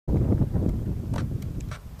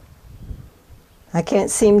I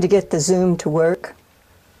can't seem to get the zoom to work.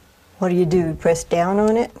 What do you do? Press down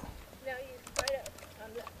on it? No, you right up on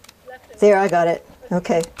left. There, I got it.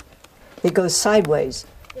 Okay. It goes sideways.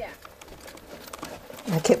 Yeah.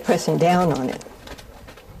 I kept pressing down on it.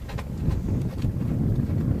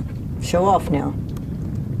 Show off now.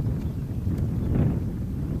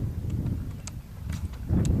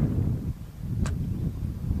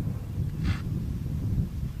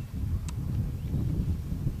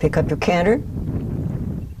 Pick up your canter.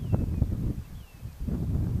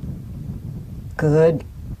 Good.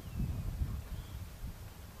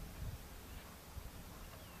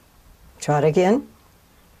 Trot again.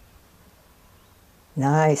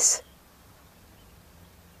 Nice.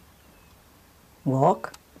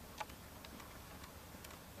 Walk.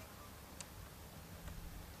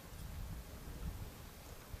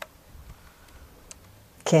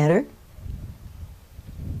 Canter.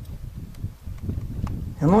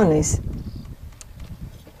 Come on, Lise.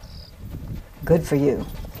 Good for you.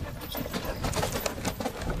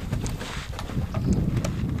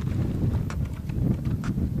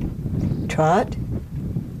 Trot.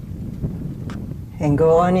 And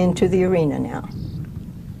go on into the arena now.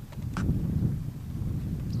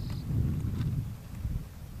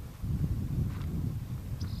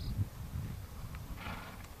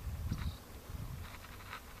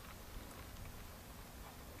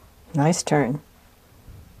 Nice turn.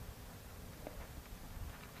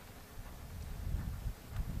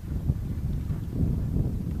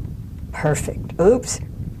 Perfect. Oops.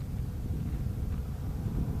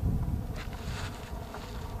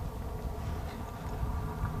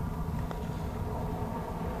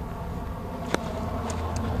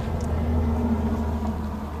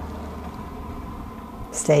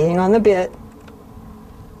 Staying on the bit.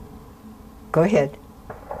 Go ahead.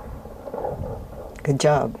 Good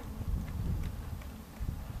job.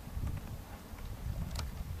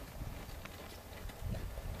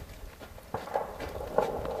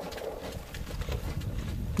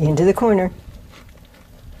 Into the corner.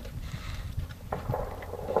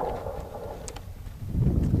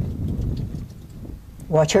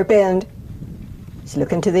 Watch her bend. She's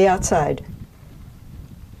looking to the outside.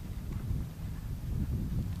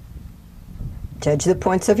 Judge the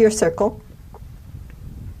points of your circle.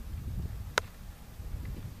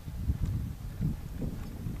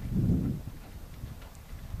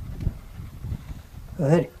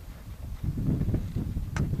 Good.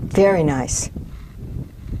 Very nice.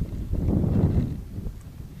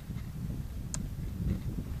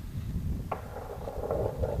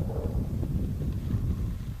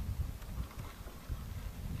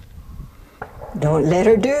 Don't let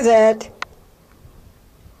her do that.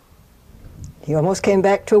 You almost came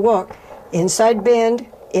back to a walk. Inside bend,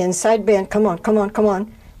 inside bend. Come on, come on, come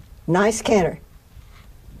on. Nice canter.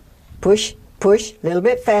 Push, push, a little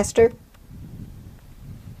bit faster.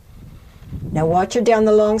 Now watch her down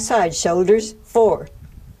the long side. Shoulders, 4.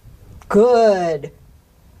 Good.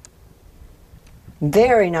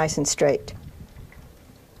 Very nice and straight.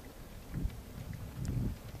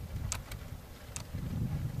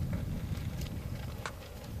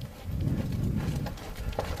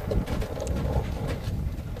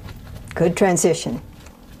 Good transition.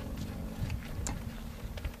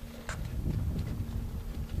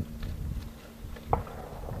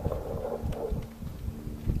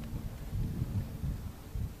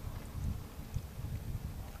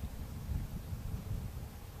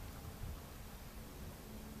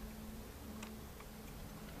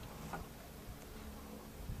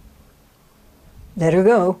 Let her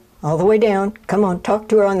go, all the way down. Come on, talk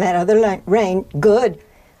to her on that other rein. Good.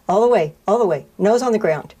 All the way, all the way. Nose on the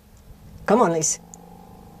ground. Come on, Lise.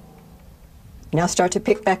 Now start to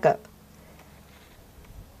pick back up.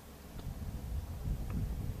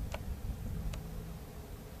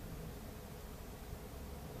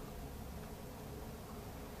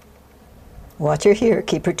 Watch her here.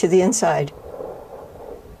 Keep her to the inside.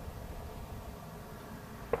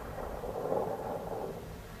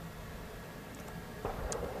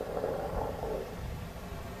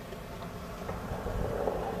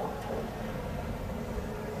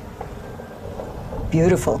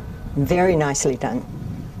 Beautiful. Very nicely done.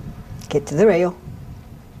 Get to the rail.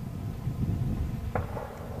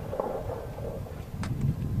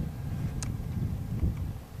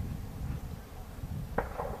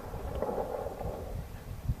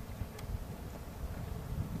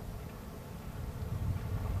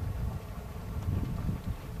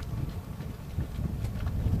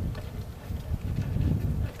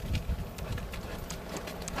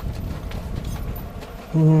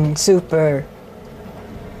 Super.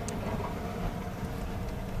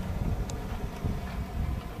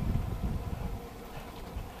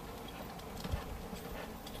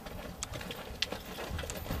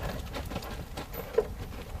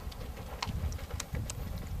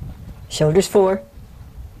 Shoulders forward.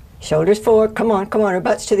 Shoulders forward. Come on, come on. Her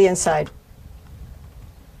butt's to the inside.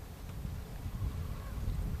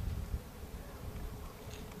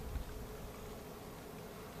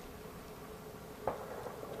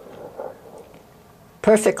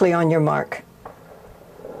 Perfectly on your mark.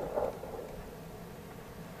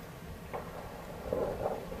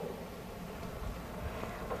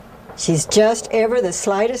 She's just ever the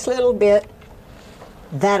slightest little bit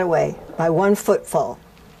that away by 1 footfall.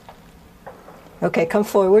 Okay, come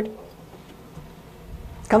forward.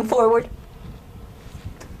 Come forward.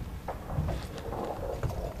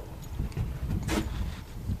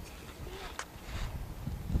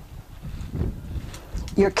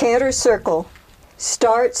 Your canter circle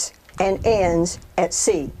starts and ends at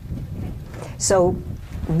C. So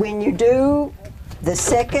when you do the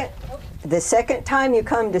second time you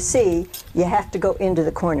come to C, you have to go into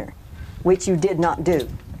the corner, which you did not do.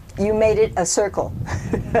 You made it a circle.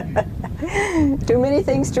 Too many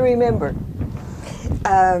things to remember.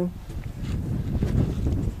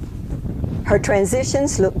 Her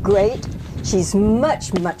transitions look great. She's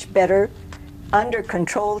much, much better under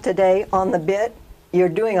control today on the bit. You're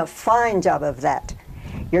doing a fine job of that.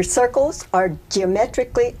 Your circles are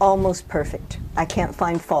geometrically almost perfect. I can't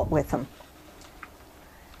find fault with them.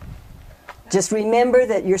 Just remember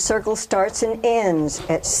that your circle starts and ends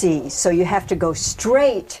at C, so you have to go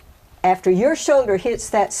straight. After your shoulder hits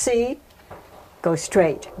that C, go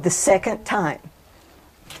straight the second time.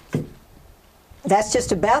 That's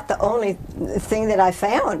just about the only thing that I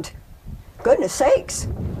found. Goodness sakes.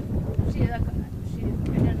 It didn't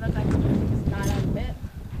look like she was not on the bit.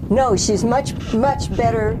 No, she's much, much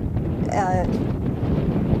better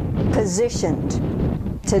positioned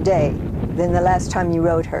today than the last time you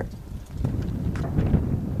rode her.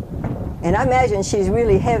 And I imagine she's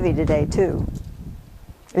really heavy today, too.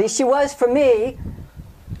 At least she was for me.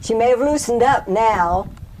 She may have loosened up now,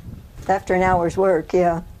 after an hour's work,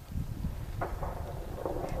 yeah.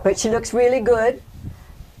 But she looks really good,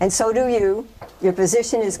 and so do you. Your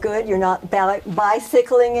position is good. You're not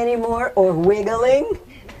bicycling anymore or wiggling.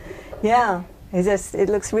 Yeah, it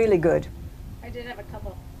looks really good. I did have a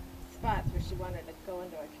couple spots where she wanted to go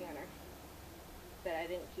into a canter that I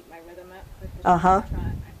didn't keep my rhythm up. Uh-huh.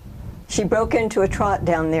 She broke into a trot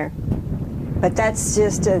down there. But that's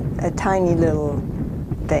just a tiny little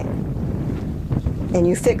thing. And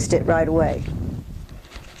you fixed it right away.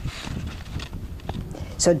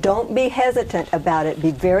 So don't be hesitant about it.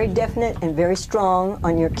 Be very definite and very strong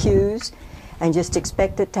on your cues and just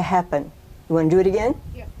expect it to happen. You want to do it again?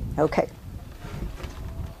 Yeah. Okay.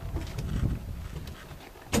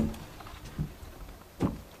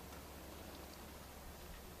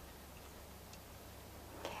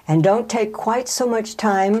 And don't take quite so much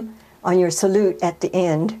time on your salute at the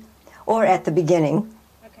end or at the beginning.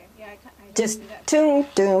 Okay, yeah, I Just do that. toom,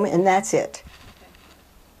 doom, and that's it.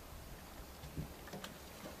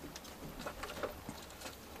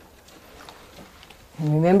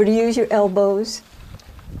 And remember to use your elbows.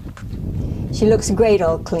 She looks great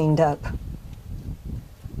all cleaned up.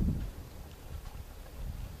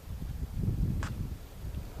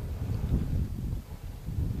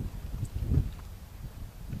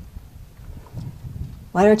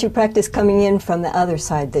 Why don't you practice coming in from the other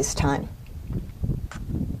side this time?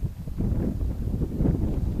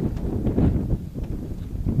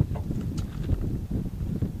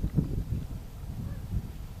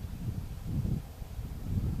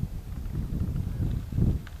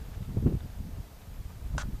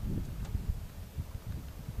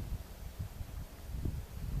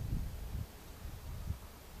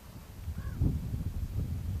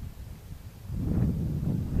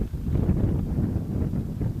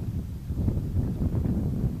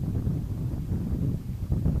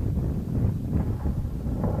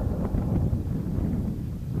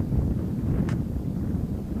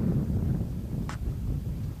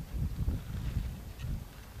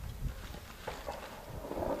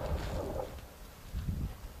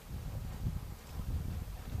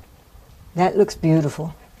 That looks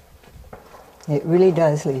beautiful. It really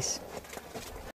does, Lise.